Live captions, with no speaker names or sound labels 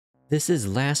This is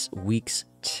last week's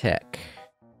tech,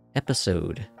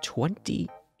 episode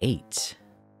 28,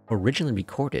 originally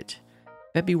recorded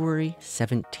February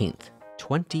 17th,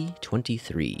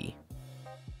 2023.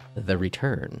 The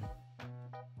Return.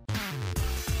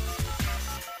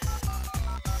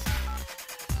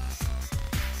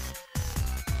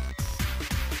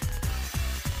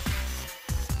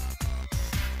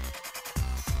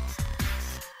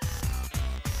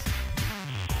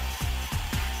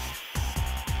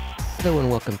 Hello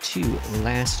and welcome to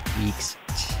last week's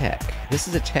tech. This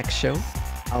is a tech show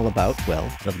all about,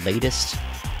 well, the latest,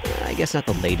 I guess not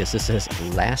the latest, this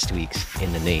is last week's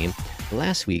in the name,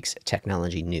 last week's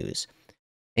technology news.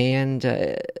 And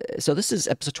so this is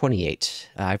episode 28.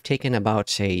 I've taken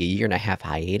about a year and a half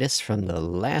hiatus from the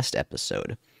last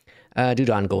episode due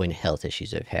to ongoing health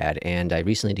issues I've had. And I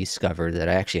recently discovered that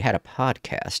I actually had a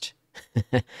podcast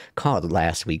called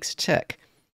Last Week's Tech.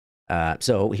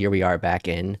 So here we are back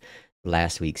in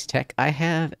last week's tech. I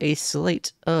have a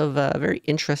slate of very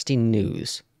interesting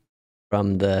news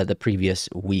from the previous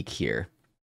week here.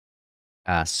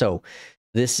 So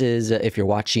this is, if you're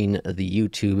watching the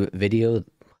YouTube video,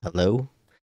 hello.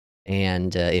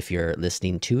 And if you're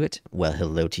listening to it, well,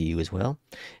 hello to you as well.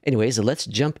 Anyways, let's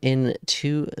jump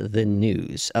into the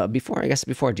news. Before I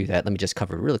do that, let me just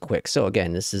cover really quick. So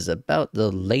again, this is about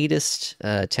the latest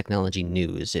technology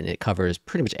news, and it covers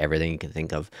pretty much everything you can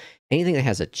think of. Anything that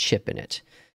has a chip in it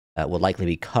will likely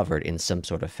be covered in some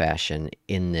sort of fashion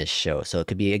in this show. So it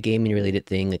could be a gaming-related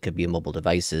thing. It could be mobile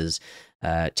devices,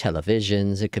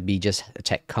 televisions. It could be just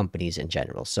tech companies in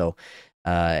general. So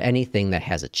anything that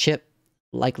has a chip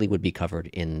likely would be covered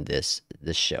in this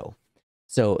show.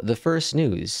 So the first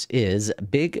news is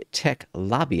big tech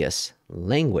lobbyists'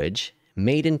 language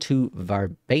made into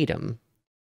verbatim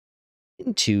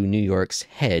into New York's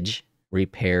hedge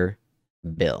repair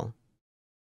bill.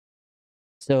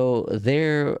 So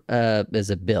there is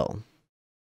a bill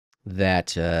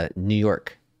that New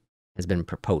York has been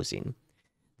proposing.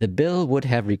 The bill would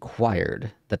have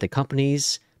required that the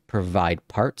companies provide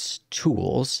parts,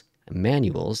 tools,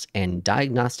 manuals, and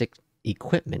diagnostic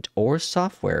equipment or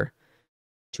software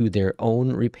to their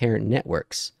own repair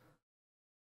networks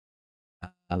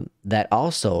that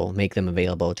also make them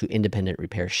available to independent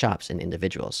repair shops and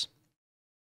individuals.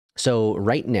 So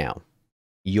right now,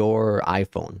 your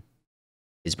iPhone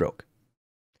is broke.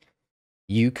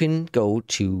 You can go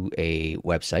to a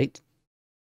website,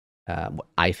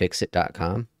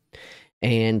 iFixit.com,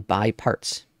 and buy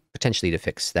parts potentially to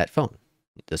fix that phone,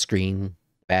 the screen,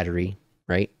 battery,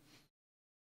 right?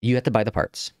 You have to buy the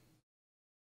parts.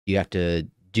 You have to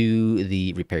do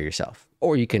the repair yourself,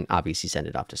 or you can obviously send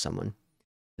it off to someone.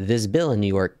 This bill in New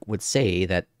York would say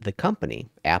that the company,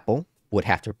 Apple, would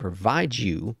have to provide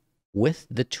you with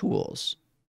the tools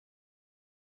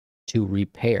to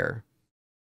repair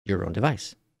your own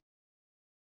device.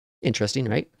 Interesting,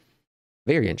 right?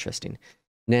 Very interesting.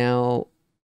 Now,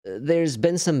 there's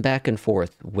been some back and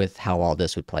forth with how all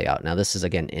this would play out. Now, this is,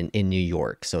 again, in New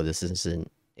York, so this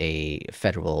isn't a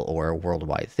federal or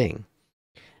worldwide thing.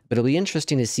 But it'll be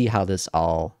interesting to see how this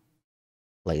all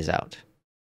plays out.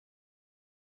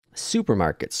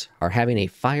 Supermarkets are having a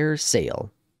fire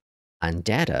sale on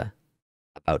data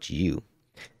about you.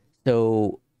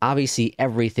 So, obviously,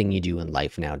 everything you do in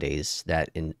life nowadays that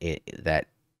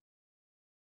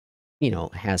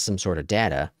has some sort of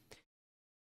data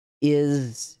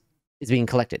is being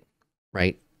collected,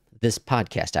 right? This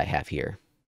podcast I have here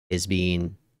is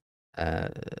being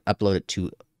uploaded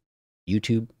to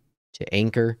YouTube, to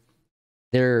Anchor.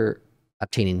 They're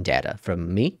obtaining data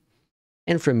from me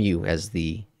and from you as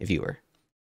the viewer.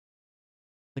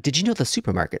 But did you know the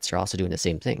supermarkets are also doing the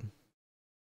same thing?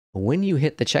 When you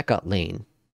hit the checkout lane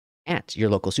at your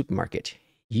local supermarket,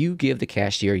 you give the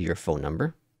cashier your phone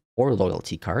number or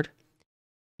loyalty card.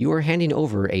 You are handing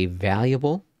over a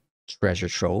valuable treasure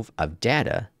trove of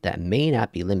data that may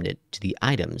not be limited to the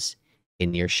items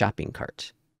in your shopping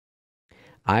cart.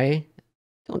 I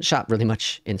don't shop really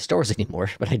much in stores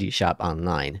anymore, but I do shop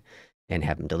online and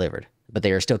have them delivered. But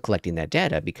they are still collecting that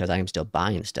data because I am still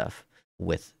buying stuff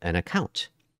with an account.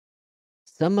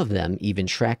 Some of them even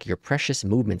track your precious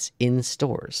movements in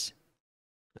stores.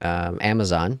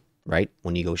 Amazon, right,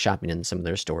 when you go shopping in some of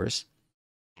their stores,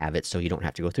 have it so you don't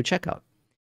have to go through checkout.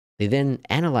 They then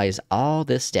analyze all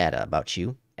this data about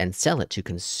you and sell it to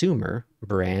consumer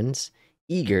brands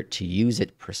eager to use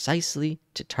it precisely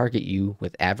to target you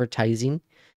with advertising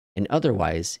and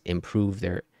otherwise improve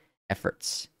their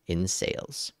efforts in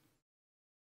sales.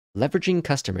 Leveraging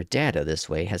customer data this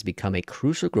way has become a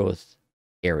crucial growth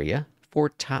area for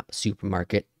top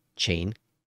supermarket chain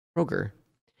Kroger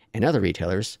and other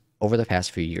retailers over the past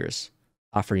few years,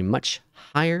 offering much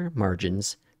higher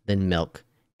margins than milk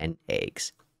and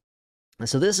eggs.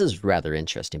 So this is rather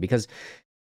interesting because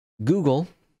Google,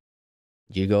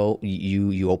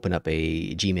 you open up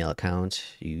a Gmail account,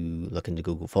 you look into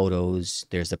Google Photos,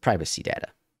 there's the privacy data,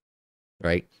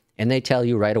 right? And they tell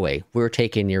you right away, we're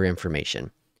taking your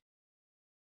information.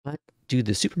 But do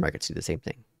the supermarkets do the same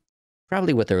thing?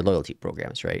 Probably with their loyalty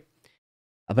programs, right?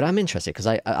 But I'm interested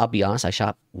because I'll be honest, I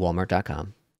shop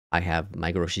Walmart.com. I have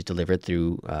my groceries delivered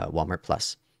through Walmart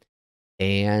Plus.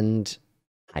 And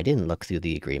I didn't look through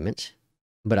the agreement,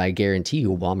 but I guarantee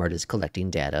you Walmart is collecting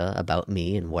data about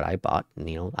me and what I bought.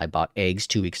 And, I bought eggs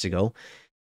 2 weeks ago.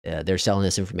 They're selling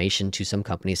this information to some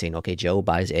company saying, okay, Joe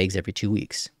buys eggs every 2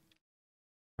 weeks.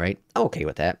 Right? I'm okay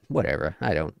with that. Whatever.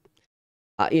 I don't,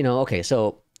 okay.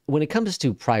 So when it comes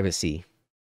to privacy,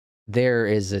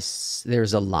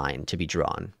 there's a line to be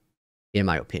drawn, in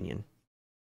my opinion.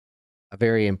 A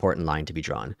very important line to be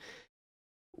drawn.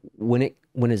 When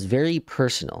it's very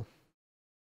personal,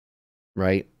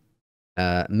 right?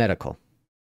 Medical.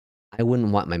 I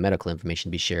wouldn't want my medical information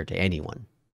to be shared to anyone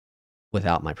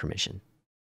without my permission,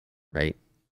 right?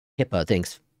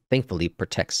 HIPAA, thankfully,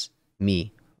 protects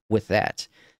me with that.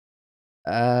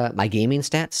 My gaming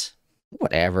stats,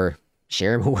 whatever.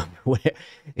 Share them.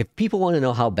 If people want to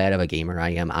know how bad of a gamer I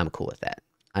am, I'm cool with that.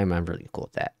 I'm really cool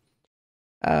with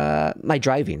that. My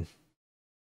driving.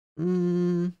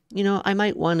 I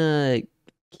might want to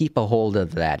keep a hold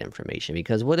of that information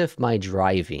because what if my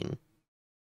driving,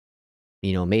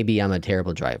 maybe I'm a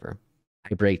terrible driver.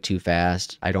 I brake too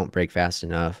fast. I don't brake fast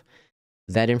enough.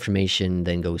 That information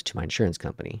then goes to my insurance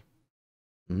company.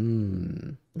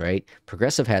 Right?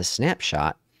 Progressive has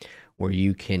Snapshot where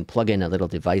you can plug in a little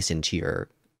device into your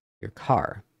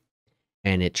car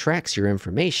and it tracks your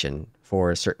information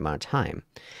for a certain amount of time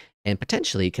and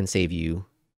potentially can save you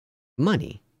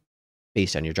money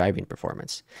based on your driving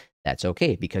performance. That's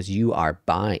okay because you are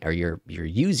buying or you're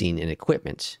using an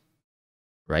equipment,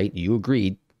 right? You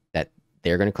agreed that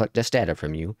they're going to collect this data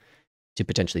from you to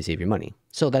potentially save you money.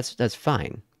 So that's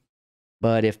fine.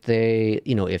 But if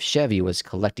if Chevy was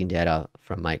collecting data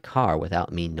from my car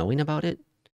without me knowing about it,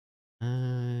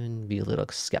 I'd be a little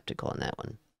skeptical on that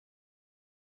one.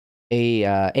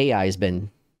 AI has been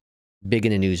big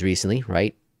in the news recently,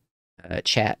 right?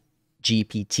 Chat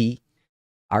GPT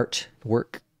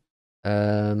artwork.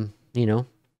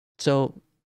 So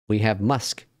we have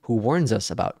Musk who warns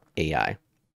us about AI.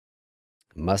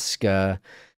 Musk, I'll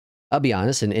be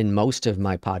honest, in most of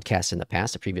my podcasts in the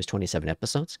past, the previous 27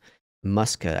 episodes,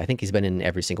 Musk, I think he's been in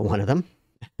every single one of them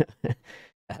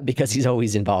because he's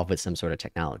always involved with some sort of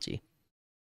technology.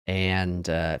 And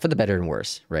for the better and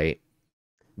worse, right?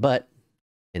 But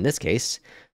in this case,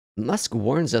 Musk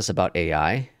warns us about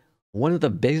AI.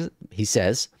 He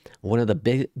says, one of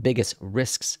the biggest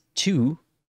risks to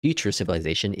future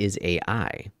civilization is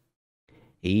AI.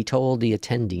 He told the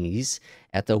attendees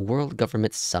at the World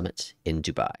Government Summit in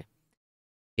Dubai.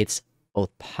 It's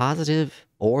both positive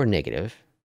or negative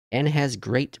and has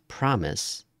great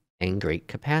promise and great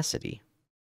capacity.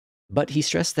 But he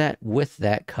stressed that with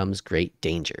that comes great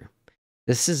danger.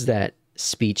 This is that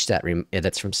speech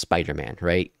that's from Spider-Man,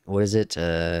 right? What is it?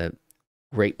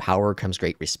 Great power comes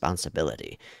great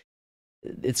responsibility.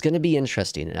 It's going to be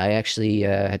interesting. I actually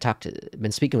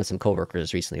been speaking with some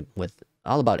coworkers recently with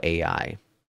all about AI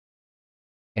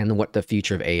and what the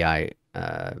future of AI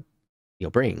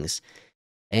brings.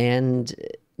 And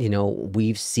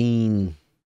we've seen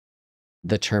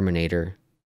the Terminator,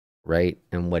 right?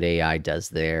 And what AI does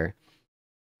there.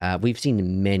 We've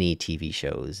seen many TV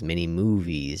shows, many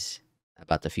movies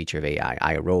about the future of AI,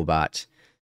 iRobot.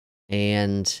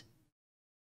 And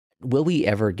will we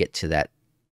ever get to that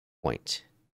point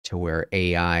to where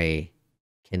AI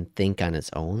can think on its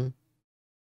own?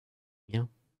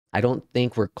 I don't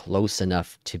think we're close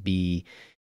enough to be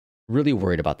really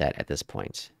worried about that at this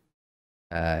point.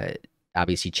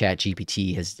 Obviously,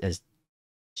 ChatGPT has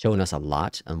shown us a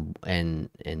lot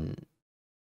and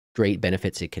great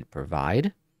benefits it could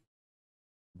provide.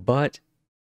 But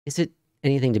is it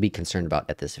anything to be concerned about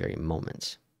at this very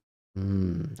moment?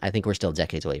 I think we're still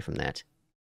decades away from that.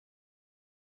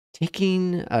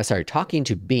 Talking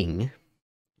to Bing.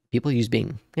 People use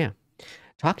Bing. Yeah.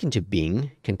 Talking to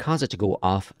Bing can cause it to go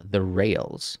off the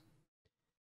rails.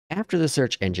 After the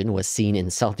search engine was seen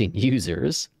insulting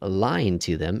users, lying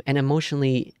to them, and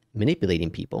emotionally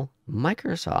manipulating people,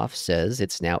 Microsoft says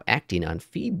it's now acting on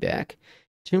feedback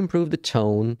to improve the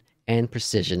tone and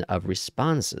precision of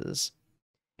responses,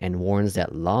 and warns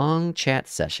that long chat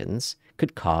sessions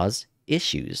could cause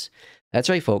issues. That's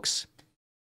right, folks.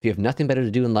 If you have nothing better to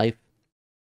do in life,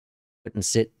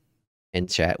 sit and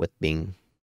chat with Bing.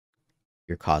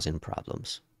 you're causing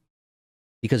problems.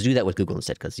 Because do that with Google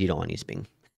instead, because you don't want to use Bing.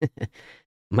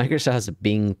 Microsoft's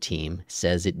Bing team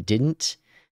says it didn't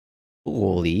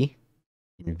fully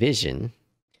envision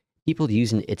people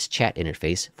using its chat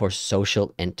interface for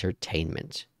social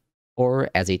entertainment or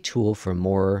as a tool for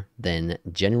more than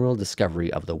general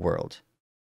discovery of the world.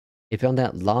 It found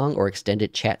that long or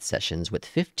extended chat sessions with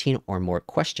 15 or more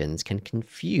questions can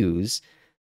confuse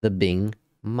the Bing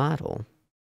model.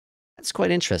 That's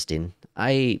quite interesting.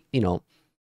 I'm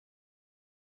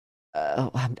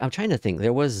trying to think.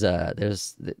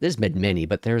 There's been many,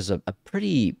 but there's a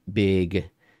pretty big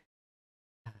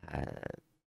uh,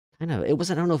 kind of. It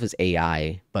was, I don't know if it's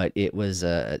AI, but it was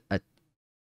the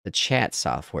chat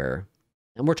software,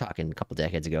 and we're talking a couple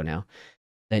decades ago now,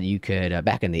 that you could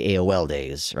back in the AOL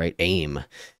days, right? AIM,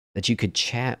 that you could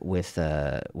chat with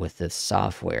this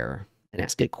software and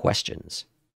ask it questions.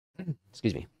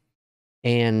 Excuse me,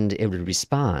 and it would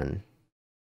respond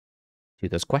to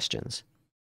those questions.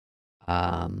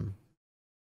 Um,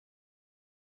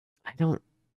 I don't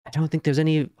think there's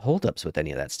any holdups with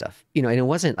any of that stuff. And it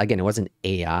wasn't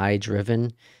AI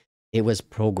driven. It was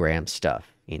program stuff.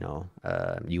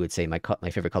 You would say my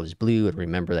favorite color is blue, and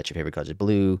remember that your favorite color is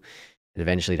blue. And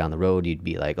eventually down the road, you'd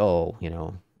be like, oh,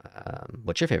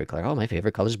 what's your favorite color? Oh, my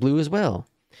favorite color is blue as well.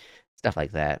 Stuff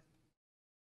like that.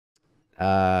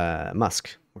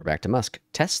 Musk. We're back to Musk.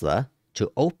 Tesla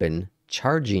to open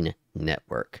charging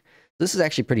network. This is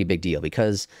actually a pretty big deal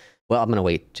because, well, I'm going to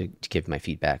wait to give my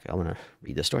feedback. I want to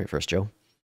read the story first, Joe.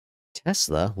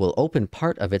 Tesla will open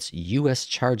part of its U.S.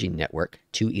 charging network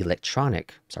to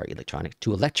electric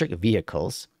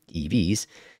vehicles, EVs,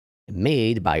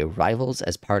 made by rivals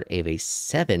as part of a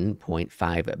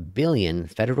 $7.5 billion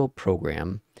federal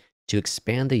program to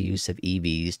expand the use of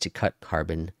EVs to cut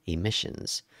carbon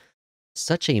emissions.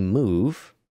 Such a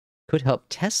move could help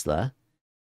Tesla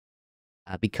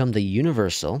become the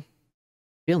universal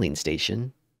filling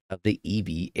station of the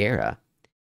EV era.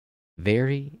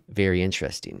 Very, very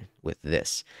interesting with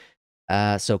this.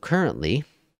 So currently,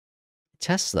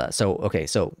 Tesla.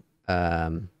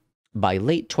 By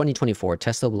late 2024,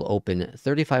 Tesla will open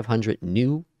 3,500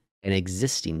 new and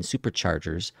existing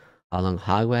superchargers along the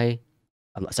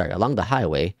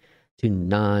highway to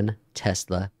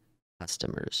non-Tesla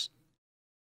customers.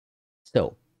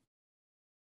 So,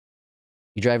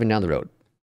 you're driving down the road.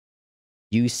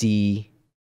 You see,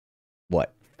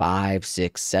 what, 5,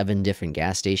 6, 7 different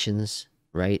gas stations,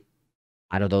 right?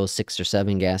 Out of those 6 or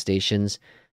 7 gas stations,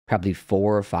 probably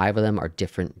 4 or 5 of them are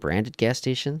different branded gas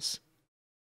stations.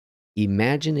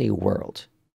 Imagine a world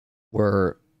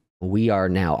where we are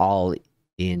now all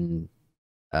in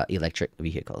electric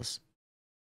vehicles,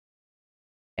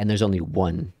 and there's only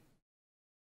one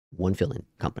filling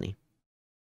company,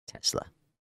 Tesla,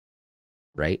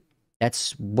 right?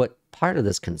 That's what part of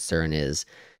this concern is.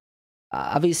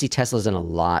 Obviously, Tesla's done a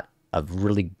lot of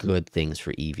really good things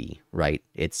for EV, right?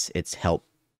 It's helped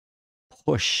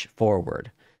push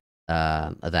forward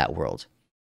that world.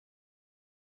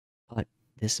 But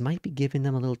this might be giving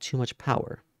them a little too much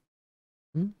power.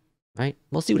 Right?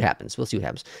 We'll see what happens.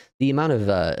 The amount of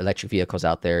electric vehicles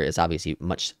out there is obviously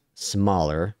much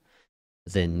smaller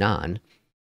than non.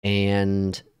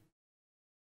 And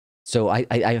so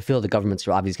I feel the government's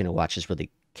obviously going to watch this really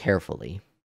carefully,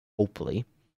 hopefully.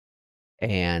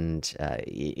 And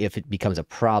if it becomes a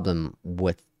problem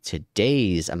with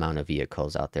today's amount of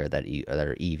vehicles out there that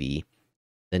are EV,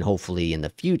 then hopefully in the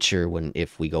future,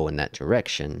 if we go in that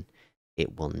direction,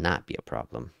 it will not be a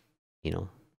problem.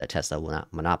 That Tesla will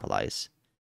not monopolize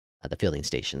the filling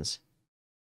stations.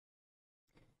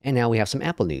 And now we have some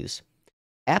Apple news.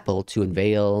 Apple to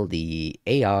unveil the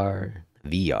AR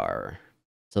VR.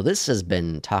 So this has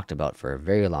been talked about for a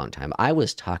very long time. I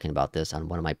was talking about this on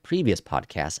one of my previous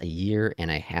podcasts a year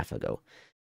and a half ago.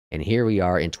 And here we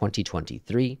are in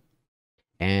 2023,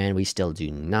 and we still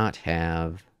do not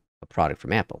have a product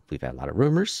from Apple. We've had a lot of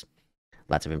rumors,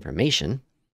 lots of information,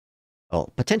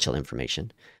 potential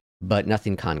information, but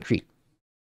nothing concrete.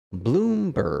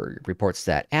 Bloomberg reports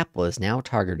that Apple is now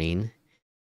targeting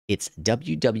its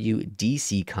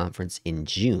WWDC conference in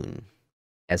June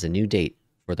as a new date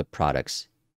for the product's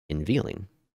unveiling.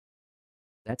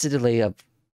 That's a delay of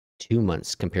 2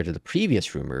 months compared to the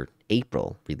previous rumored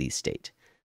April release date.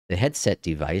 The headset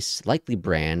device, likely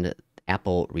brand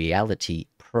Apple Reality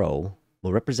Pro,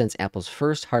 will represent Apple's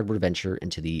first hardware venture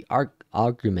into the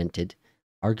augmented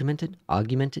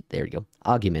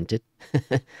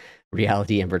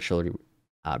reality and virtual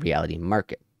reality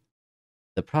market.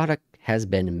 The product has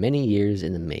been many years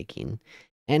in the making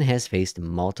and has faced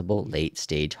multiple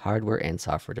late-stage hardware and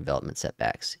software development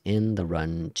setbacks in the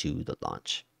run to the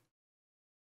launch.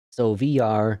 So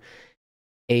VR,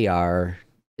 AR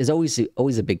is always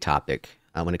a big topic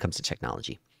when it comes to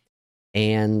technology.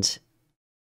 And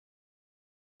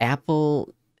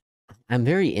Apple, I'm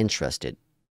very interested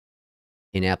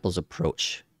in Apple's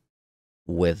approach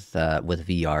with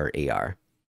VR, AR.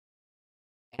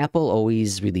 Apple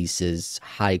always releases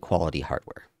high quality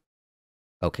hardware.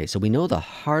 Okay, so we know the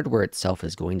hardware itself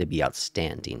is going to be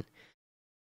outstanding.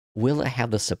 Will it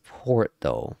have the support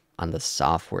though on the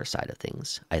software side of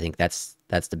things? I think that's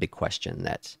the big question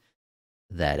that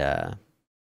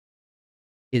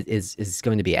is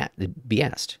going to be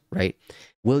asked, right?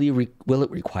 Will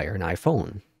it require an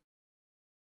iPhone?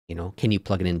 You know, can you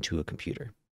plug it into a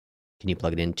computer? Can you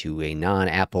plug it into a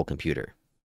non-Apple computer?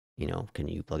 You know, can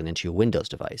you plug it into your Windows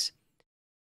device?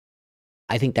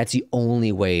 I think that's the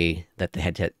only way that the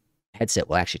headset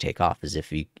will actually take off is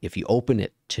if you open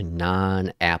it to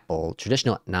non-Apple,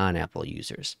 traditional non-Apple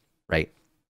users, right?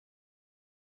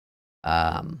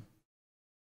 Um,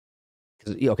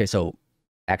 okay, so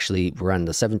actually we're on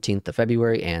the 17th of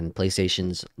February and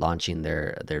PlayStation's launching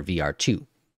their VR2,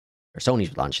 or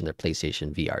Sony's launching their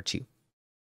PlayStation VR2.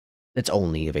 It's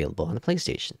only available on the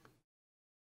PlayStation,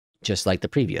 just like the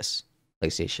previous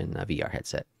PlayStation VR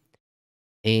headset.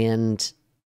 And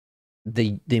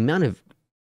the amount of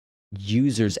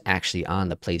users actually on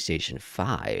the PlayStation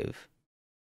 5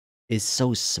 is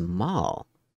so small.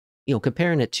 You know,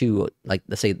 comparing it to, like,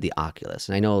 let's say the Oculus,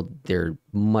 and I know they're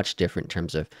much different in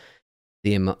terms of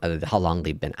how long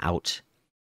they've been out,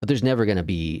 but there's never going to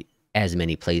be as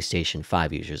many PlayStation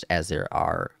 5 users as there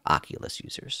are Oculus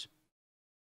users.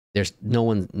 There's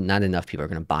not enough people are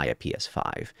going to buy a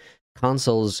PS5.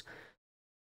 Consoles,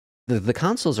 the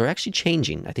consoles are actually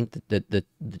changing. I think the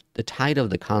tide of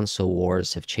the console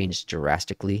wars have changed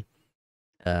drastically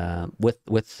with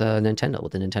Nintendo,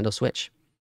 with the Nintendo Switch.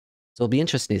 So it'll be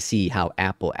interesting to see how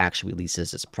Apple actually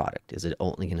releases its product. Is it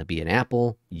only going to be an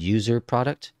Apple user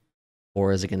product,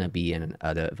 or is it going to be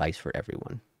a device for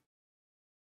everyone?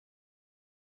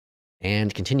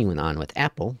 And continuing on with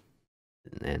Apple,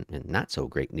 and not so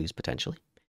great news potentially,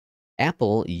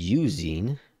 Apple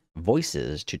using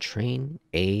voices to train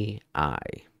AI.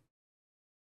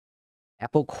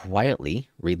 Apple quietly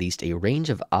released a range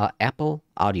of Apple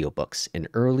audiobooks in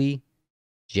early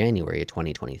January of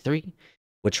 2023,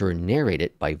 which were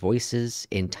narrated by voices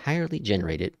entirely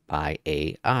generated by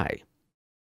AI.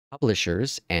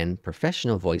 Publishers and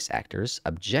professional voice actors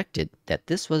objected that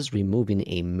this was removing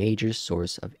a major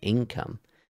source of income,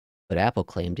 but Apple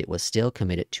claimed it was still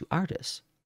committed to artists.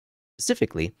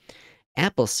 Specifically,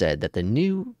 Apple said that the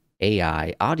new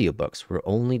AI audiobooks were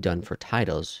only done for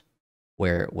titles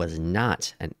where it was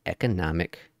not an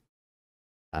economic,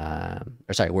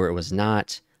 where it was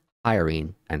not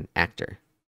hiring an actor.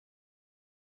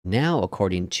 Now,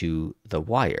 according to The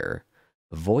Wire,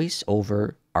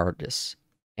 voiceover artists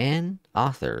and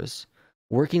authors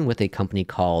working with a company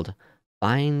called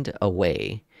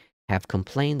Findaway have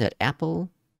complained that Apple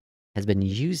has been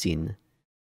using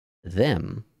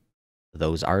them,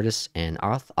 those artists and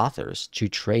authors, to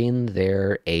train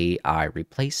their AI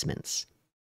replacements.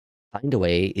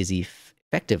 Findaway is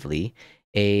effectively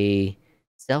a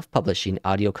self-publishing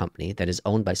audio company that is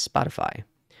owned by Spotify,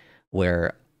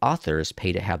 where authors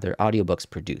pay to have their audiobooks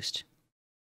produced.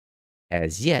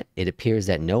 As yet, it appears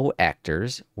that no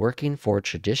actors working for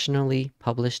traditionally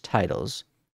published titles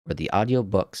where the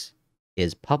audiobooks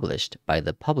is published by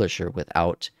the publisher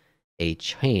without a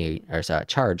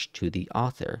charge to the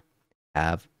author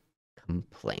have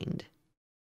complained.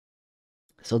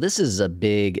 So this is a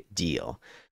big deal.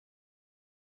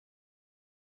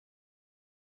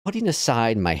 Putting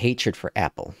aside my hatred for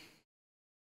Apple,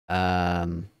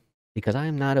 because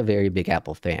I'm not a very big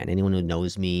Apple fan. Anyone who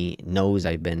knows me knows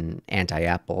I've been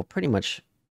anti-Apple pretty much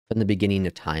from the beginning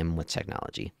of time with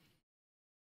technology.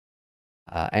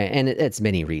 And it's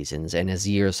many reasons. And as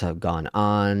years have gone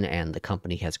on and the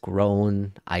company has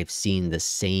grown, I've seen the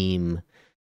same,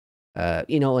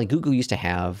 like Google used to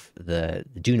have the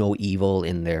do no evil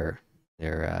in their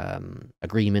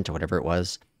agreement or whatever it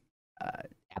was.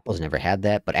 Apple's never had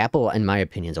that, but Apple, in my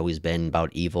opinion, has always been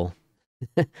about evil.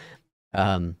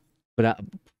 But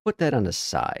put that on the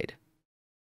side.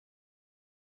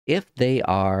 If they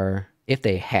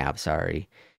have,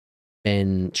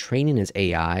 been training as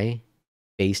AI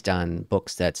based on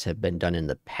books that have been done in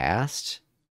the past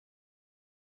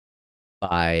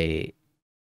by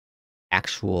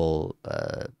actual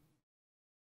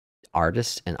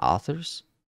artists and authors,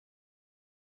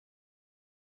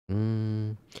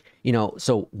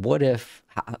 so what if,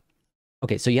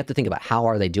 okay, so you have to think about how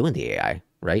are they doing the AI,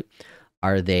 right?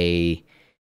 Are they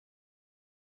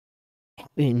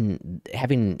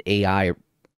having AI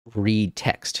read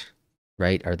text,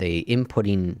 right? Are they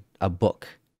inputting a book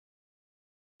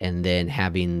and then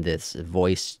having this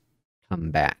voice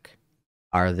come back?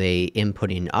 Are they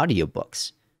inputting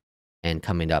audiobooks and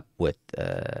coming up with,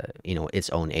 its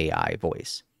own AI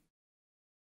voice?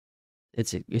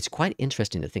 It's quite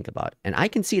interesting to think about, and I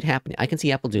can see it happening. I can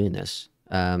see Apple doing this.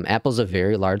 Apple's a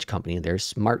very large company. They're a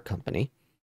smart company,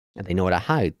 and they know how to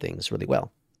hide things really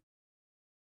well.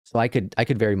 So I could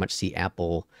very much see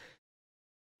Apple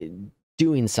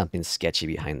doing something sketchy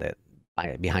behind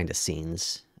the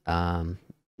scenes.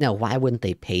 Now, why wouldn't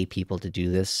they pay people to do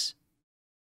this?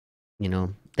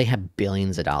 They have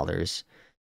billions of dollars.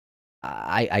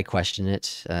 I question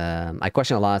it. I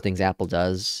question a lot of things Apple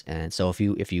does, and so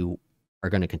if you are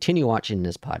going to continue watching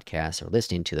this podcast or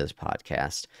listening to this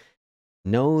podcast,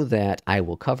 know that I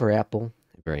will cover Apple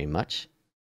very much,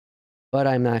 but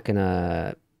I'm not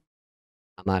gonna.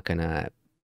 How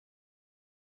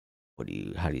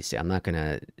do you say? I'm not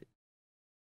gonna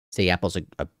say Apple's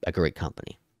a great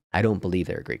company. I don't believe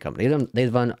they're a great company.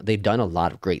 They've done a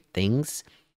lot of great things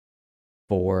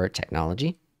for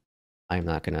technology. I'm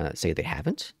not gonna say they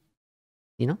haven't.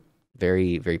 A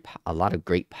lot of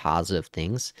great positive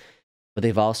things, but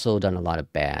they've also done a lot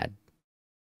of bad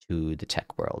to the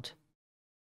tech world.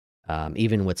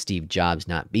 Even with Steve Jobs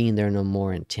not being there no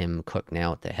more and Tim Cook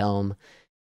now at the helm,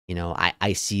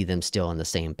 I see them still on the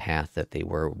same path that they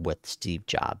were with Steve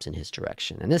Jobs in his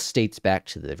direction. And this dates back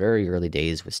to the very early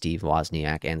days with Steve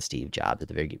Wozniak and Steve Jobs at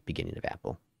the very beginning of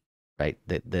Apple, right?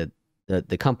 The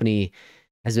company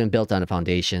has been built on a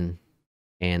foundation,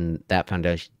 and that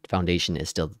foundation is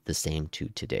still the same to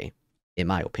today, in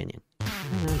my opinion.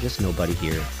 Just nobody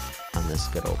here on this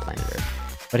good old planet Earth.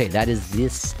 But hey, that is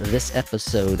this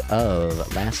episode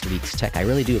of Last Week's Tech. I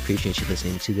really do appreciate you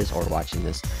listening to this or watching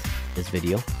this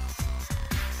video.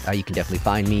 You can definitely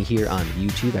find me here on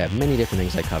YouTube. I have many different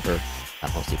things I cover,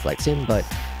 mostly flight sim, but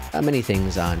many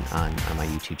things on my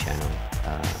YouTube channel.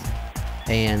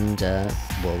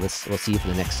 We'll see you for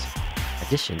the next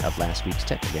edition of Last Week's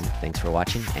Tech. Again, thanks for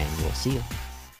watching, and we'll see you.